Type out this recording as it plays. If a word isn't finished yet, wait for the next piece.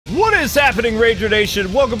is happening, Ranger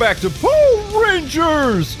Nation? Welcome back to Power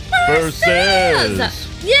Rangers versus.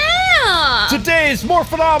 Yeah! Today's more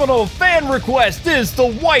phenomenal fan request is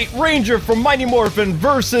the White Ranger from Mighty Morphin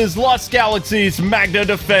versus Lost Galaxy's Magna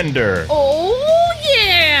Defender. Oh,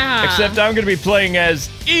 yeah! Except I'm going to be playing as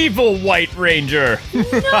Evil White Ranger. No!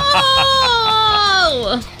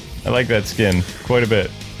 I like that skin quite a bit.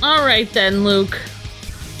 Alright then, Luke.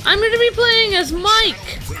 I'm going to be playing as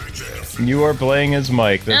Mike. You are playing as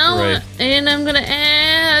Mike, that's right. And I'm going to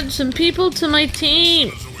add some people to my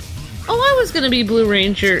team. Oh, I was going to be Blue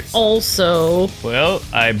Ranger also. Well,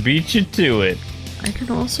 I beat you to it. I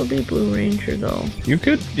can also be Blue Ranger, though. You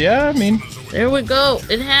could, yeah, I mean. There we go.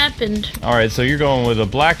 It happened. Alright, so you're going with a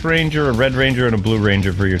Black Ranger, a Red Ranger, and a Blue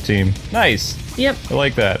Ranger for your team. Nice. Yep. I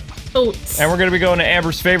like that. Oats. And we're going to be going to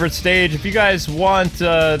Amber's favorite stage. If you guys want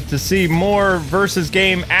to see more versus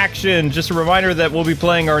game action, just a reminder that we'll be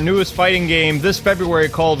playing our newest fighting game this February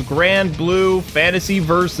called Grand Blue Fantasy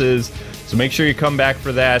Versus. So make sure you come back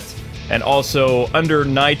for that. And also, Under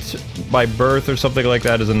Night by Birth or something like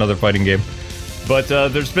that is another fighting game. But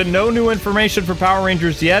there's been no new information for Power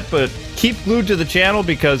Rangers yet, but keep glued to the channel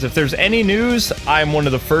because if there's any news, I'm one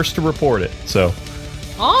of the first to report it. So,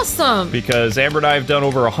 awesome! because Amber and I have done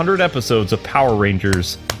over 100 episodes of Power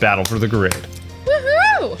Rangers Battle for the Grid.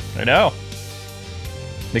 Woohoo! I know.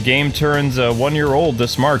 The game turns 1 year old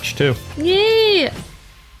this March, too. Yeah!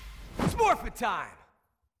 It's Morphin' time!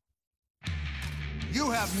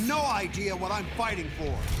 You have no idea what I'm fighting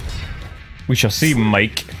for. We shall see,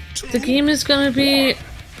 Mike. The game is gonna be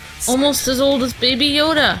almost as old as Baby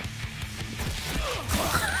Yoda.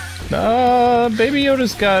 Baby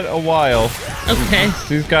Yoda's got a while. Okay.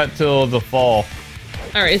 He's got till the fall.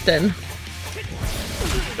 Alright then.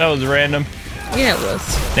 That was random. Yeah, it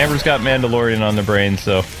was. Amber's got Mandalorian on the brain,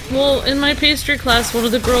 so. Well, in my pastry class, one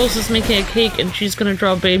of the girls is making a cake and she's gonna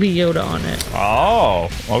draw Baby Yoda on it. Oh,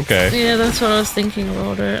 okay. Yeah, that's what I was thinking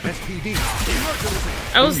about it.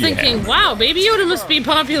 I was thinking, wow, Baby Yoda must be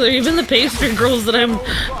popular. Even the pastry girls that I'm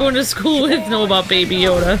going to school with know about Baby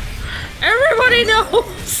Yoda. Everybody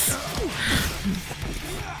knows!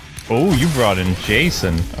 Oh, you brought in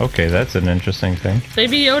Jason. Okay, that's an interesting thing.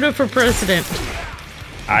 Baby Yoda for president.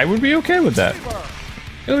 I would be okay with that.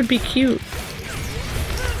 It would be cute.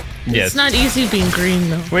 Yes. It's not easy being green,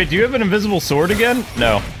 though. Wait, do you have an invisible sword again?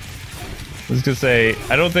 No. I was gonna say,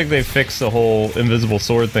 I don't think they fixed the whole invisible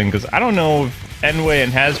sword thing, because I don't know if Enway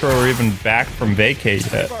and Hasbro are even back from vacate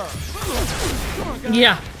yet.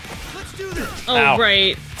 Yeah. Oh, Ow.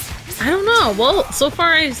 right. I don't know. Well, so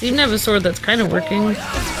far I seem to have a sword that's kind of working.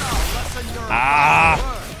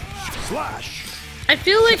 Ah! I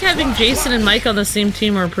feel like having Jason and Mike on the same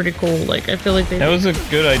team are pretty cool. Like, I feel like they That was a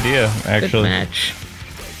good idea, actually. good match.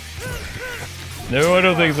 No, I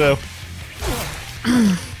don't think so.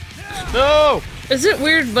 No! Is it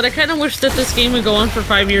weird? But I kind of wish that this game would go on for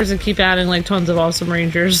 5 years and keep adding like tons of awesome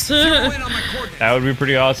Rangers. That would be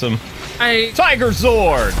pretty awesome. Tiger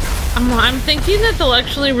Zord! I'm thinking that they'll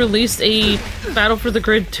actually release a Battle for the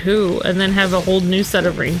Grid 2 and then have a whole new set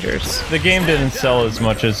of Rangers. The game didn't sell as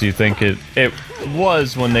much as you think it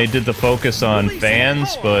was when they did the focus on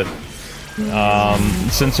fans, but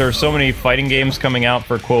since there are so many fighting games coming out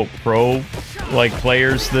for quote pro like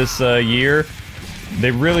players this year,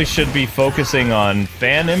 they really should be focusing on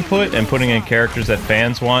fan input and putting in characters that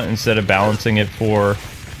fans want instead of balancing it for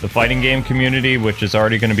the fighting game community, which is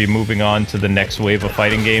already going to be moving on to the next wave of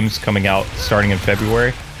fighting games coming out starting in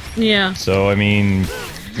February. Yeah. So, I mean,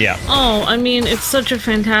 yeah. Oh, I mean, it's such a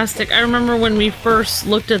fantastic... I remember when we first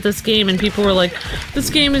looked at this game and people were like, this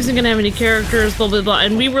game isn't going to have any characters, blah, blah, blah.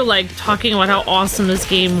 And we were, like, talking about how awesome this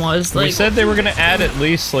game was. Like, we said they were going to add at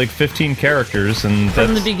least, like, 15 characters, and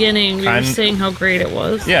from the beginning, we were saying how great it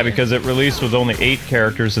was. Yeah, because it released with only 8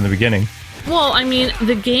 characters in the beginning. Well, I mean,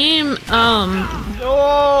 the game,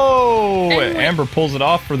 Oh! Anyway, Amber pulls it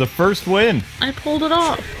off for the first win. I pulled it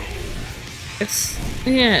off. It's...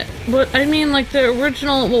 Yeah, but I mean, like, the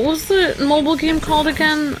original... What was the mobile game called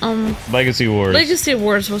again? Legacy Wars. Legacy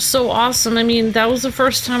Wars was so awesome. I mean, that was the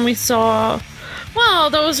first time we saw... Well,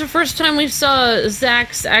 that was the first time we saw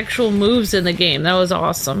Zack's actual moves in the game. That was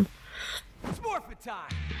awesome. It's Morphin'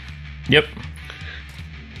 time! Yep.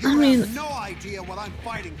 I mean... You have no idea what I'm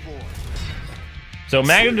fighting for. So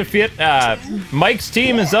Magna defeat, Mike's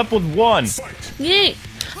team is up with 1. Yay!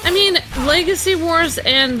 I mean, Legacy Wars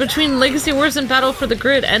and between Legacy Wars and Battle for the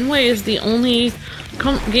Grid, Enway is the only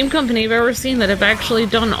game company I've ever seen that have actually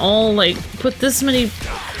done all, like, put this many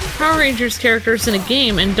Power Rangers characters in a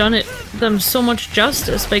game and done them so much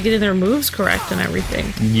justice by getting their moves correct and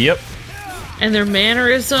everything. Yep. and their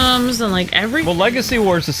mannerisms and like everything. Well, Legacy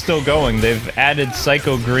Wars is still going. They've added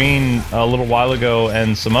Psycho Green a little while ago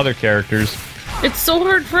and some other characters. It's so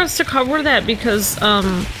hard for us to cover that because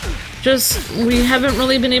we haven't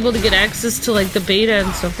really been able to get access to like the beta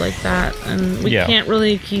and stuff like that, and we can't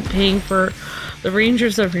really keep paying for the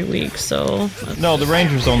Rangers every week, so... No, the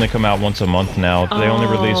Rangers only come out once a month now. They only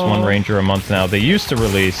release one Ranger a month now. They used to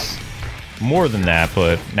release more than that,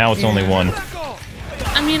 but now it's only one.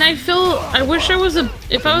 I mean, I wish I was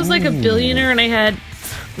if I was like a billionaire and I had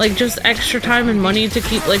like just extra time and money to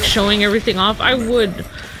keep like showing everything off, I would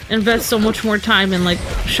invest so much more time in like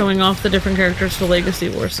showing off the different characters for Legacy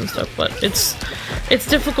Wars and stuff, but it's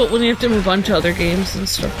difficult when you have to move on to other games and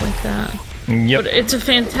stuff like that. Yep. But it's a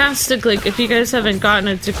fantastic, like, if you guys haven't gotten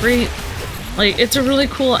it, it's a great, like, it's a really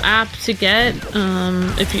cool app to get,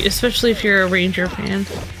 especially if you're a Ranger fan.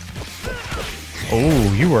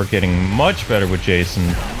 Oh, you are getting much better with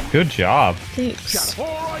Jason. Good job. Thanks.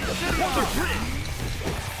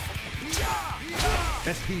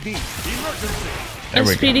 SPD.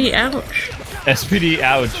 SPD, ouch. SPD,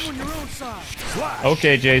 ouch.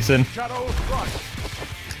 Okay, Jason.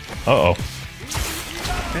 Uh-oh.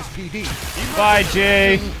 SPD. Bye,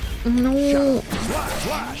 Jay. No.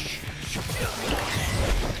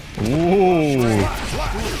 Ooh.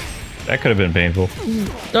 That could have been painful.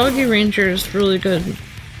 Doggy Ranger is really good.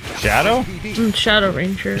 Shadow? Shadow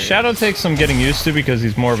Ranger. Shadow takes some getting used to because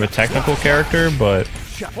he's more of a technical character, but...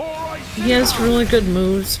 He has really good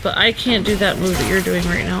moves, but I can't do that move that you're doing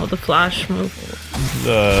right now, the flash move.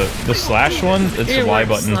 The slash one? It's the Y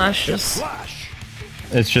button. Slashes.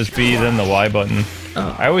 It's just B, then the Y button.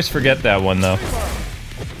 Oh. I always forget that one, though.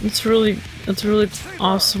 It's really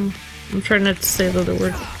awesome. I'm trying not to say the other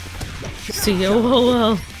word.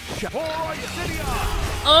 C-O-O-L.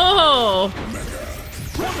 Oh!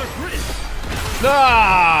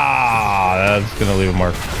 Ah! That's gonna leave a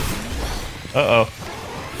mark. Uh-oh.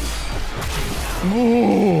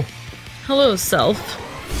 Ooh! Hello, self.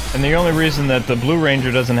 And the only reason that the Blue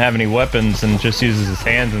Ranger doesn't have any weapons and just uses his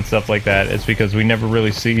hands and stuff like that is because we never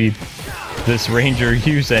really see this Ranger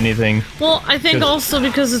use anything. Well, I think also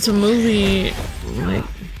because it's a movie, like,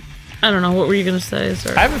 I don't know, what were you gonna say?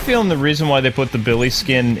 Sorry. I have a feeling the reason why they put the Billy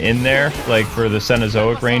skin in there, like for the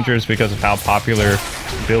Cenozoic Rangers, because of how popular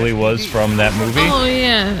Billy was from that movie. Oh,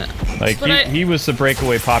 yeah. Like, he was the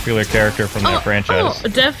breakaway popular character from that franchise. Oh,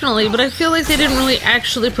 definitely, but I feel like they didn't really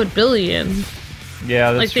actually put Billy in.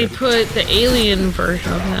 Yeah, that's true. Like, they put the alien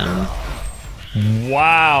version of him.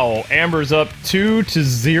 Wow, Amber's up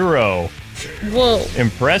 2-0. Whoa.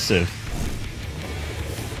 Impressive.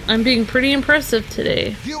 I'm being pretty impressive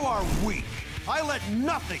today. You are weak. I let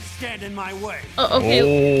nothing stand in my way. Oh, okay.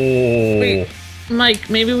 Oh. Wait, Mike,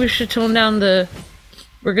 maybe we should tone down the...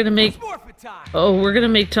 We're gonna make... Oh, we're gonna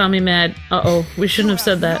make Tommy mad. Uh-oh, we shouldn't have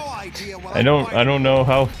said that. I don't know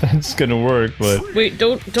how that's gonna work, but... Wait,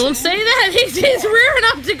 don't say that! He's rearing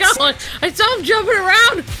up to go! I saw him jumping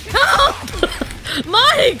around! Help!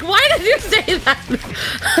 Mike, why did you say that?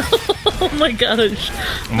 Oh my gosh.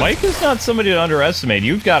 Mike is not somebody to underestimate.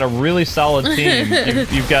 You've got a really solid team.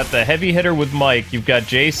 You've got the heavy hitter with Mike. You've got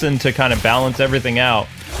Jason to kind of balance everything out.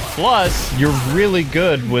 Plus, you're really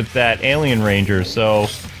good with that Alien Ranger, so...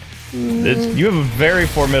 you have a very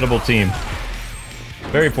formidable team.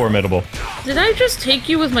 Very formidable. Did I just take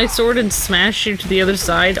you with my sword and smash you to the other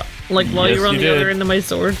side? Like, while you were on the other end of my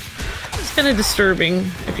sword? It's kind of disturbing,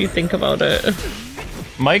 if you think about it.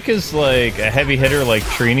 Mike is like a heavy hitter like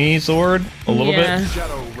Trini Zord, a little bit.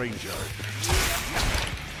 Shadow Ranger.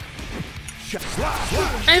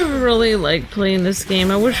 I really like playing this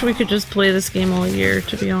game. I wish we could just play this game all year,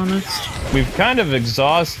 to be honest. We've kind of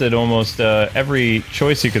exhausted almost every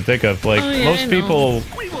choice you could think of. Like, most people,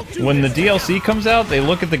 when the DLC comes out, they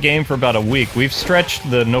look at the game for about a week. We've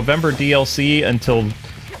stretched the November DLC until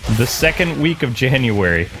the second week of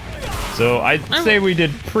January. So I'd say we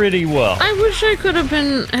did pretty well. I wish I could have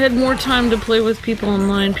had more time to play with people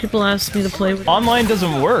online. People ask me to play with Online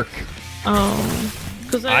doesn't work. Oh.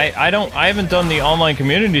 I haven't done the online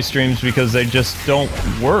community streams because they just don't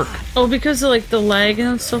work. Oh, because of like the lag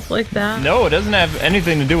and stuff like that? No, it doesn't have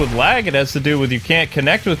anything to do with lag. It has to do with you can't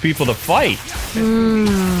connect with people to fight.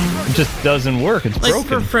 It just doesn't work. It's like broken.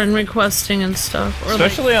 For friend requesting and stuff. Or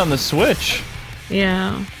especially on the Switch.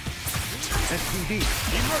 Yeah.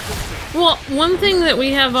 Well, one thing that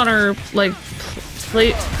we have on our, like,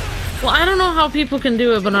 well, I don't know how people can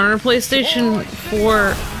do it, but on our PlayStation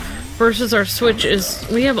 4 versus our Switch is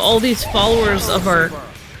we have all these followers of our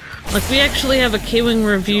Like, we actually have a K-Wing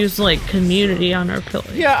Reviews, like, community on our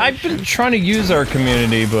pillage. Yeah, I've been trying to use our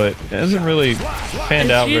community, but it hasn't really panned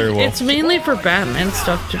out very well. It's mainly for Batman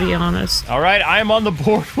stuff, to be honest. Alright, I am on the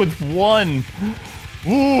board with 1. Ooh.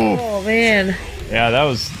 Oh, man. Yeah, that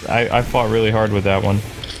was... I fought really hard with that one.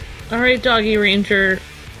 Alright, Doggy Ranger.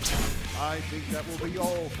 I think that will be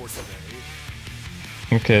all for today.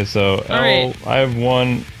 Okay, so Right. I have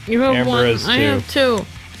 1. You have Amber 1. has 2. I have 2.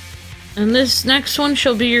 And this next one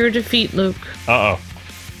shall be your defeat, Luke. Uh-oh.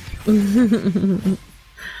 It's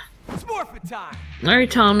morphin' time.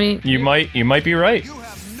 Alright, Tommy. You might be right. You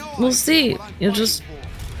have no We'll idea see. what I'm You fighting just...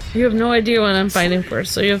 for. You have no idea what I'm fighting for,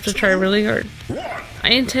 so you have to try really hard. I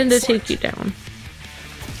intend to take you down.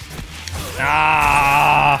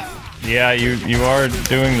 Ah! Yeah, you are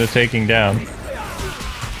doing the taking down.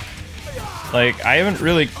 Like, I haven't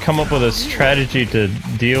really come up with a strategy to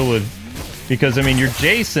deal with... Because, I mean, your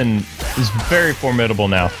Jason is very formidable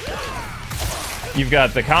now. You've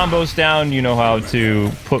got the combos down, you know how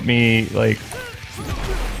to put me, like...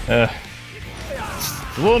 it's a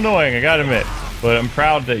little annoying, I gotta admit. But I'm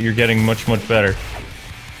proud that you're getting much, much better.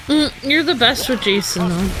 You're the best with Jason,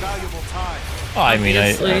 though. Valuable time. Oh, I mean,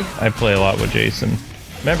 Obviously. I play a lot with Jason.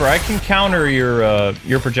 Remember, I can counter your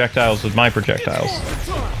projectiles with my projectiles.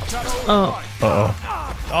 Oh, Uh-oh.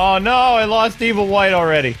 Oh no, I lost Evil White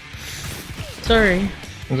already. sorry.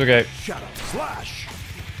 It's okay. Shadow slash.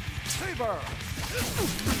 Saber.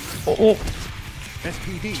 Oh.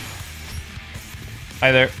 SPD.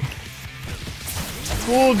 Hi there.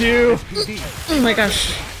 Fooled you. SPD. Oh my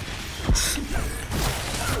gosh.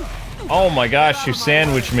 Oh my gosh, you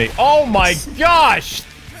sandwiched me. Oh my gosh!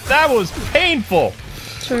 That was painful!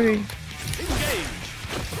 Sorry. Engage.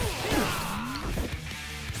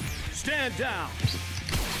 Stand down.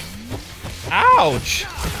 Ouch!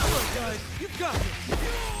 You've got it.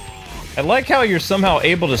 I like how you're somehow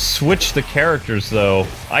able to switch the characters, though.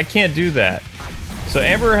 I can't do that. So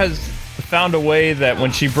Amber has found a way that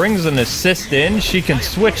when she brings an assist in, she can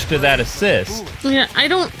switch to that assist. Yeah,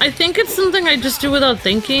 I think it's something I just do without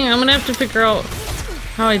thinking. I'm gonna have to figure out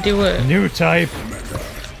how I do it. New type.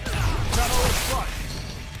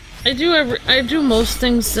 I do most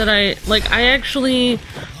things that I actually,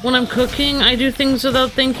 when I'm cooking, I do things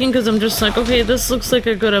without thinking because I'm just like, okay, this looks like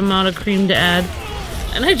a good amount of cream to add.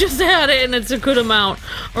 And I just add it and it's a good amount.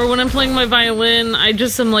 Or when I'm playing my violin, I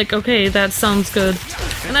just am like, okay, that sounds good.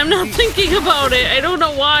 And I'm not thinking about it. I don't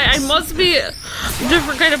know why. I must be a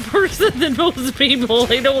different kind of person than most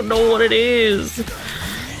people. I don't know what it is.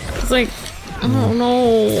 It's like, I don't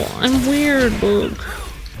know. I'm weird, Luke.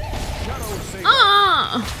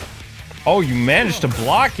 Ah! Oh, you managed to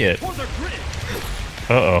block it.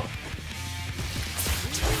 Uh-oh.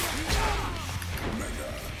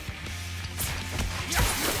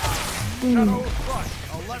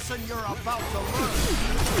 A lesson you're about to learn.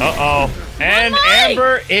 Uh-oh. And Why?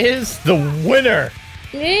 Amber is the winner.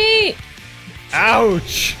 Yay!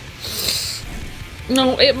 Ouch.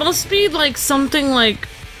 No, it must be like something like...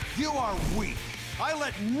 You are weak. I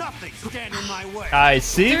let nothing stand in my way. I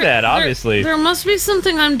see that, obviously. There must be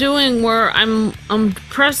something I'm doing where I'm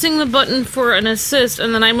pressing the button for an assist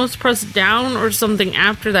and then I must press down or something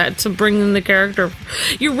after that to bring in the character.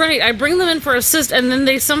 You're right, I bring them in for assist and then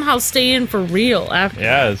they somehow stay in for real after.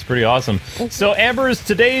 Yeah, it's pretty awesome. So Amber is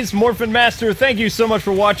today's Morphin Master. Thank you so much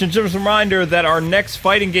for watching. Just a reminder that our next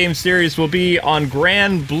fighting game series will be on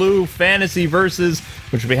Grand Blue Fantasy Versus,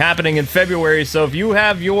 which will be happening in February. So if you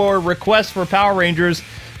have your requests for Power Rangers,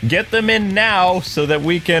 get them in now so that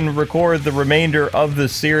we can record the remainder of the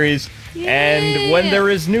series. Yeah. And when there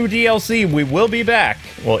is new DLC, we will be back.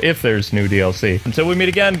 Well, if there's new DLC. Until we meet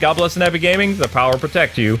again, God bless and happy gaming. The power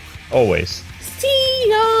protect you always. See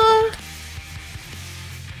ya!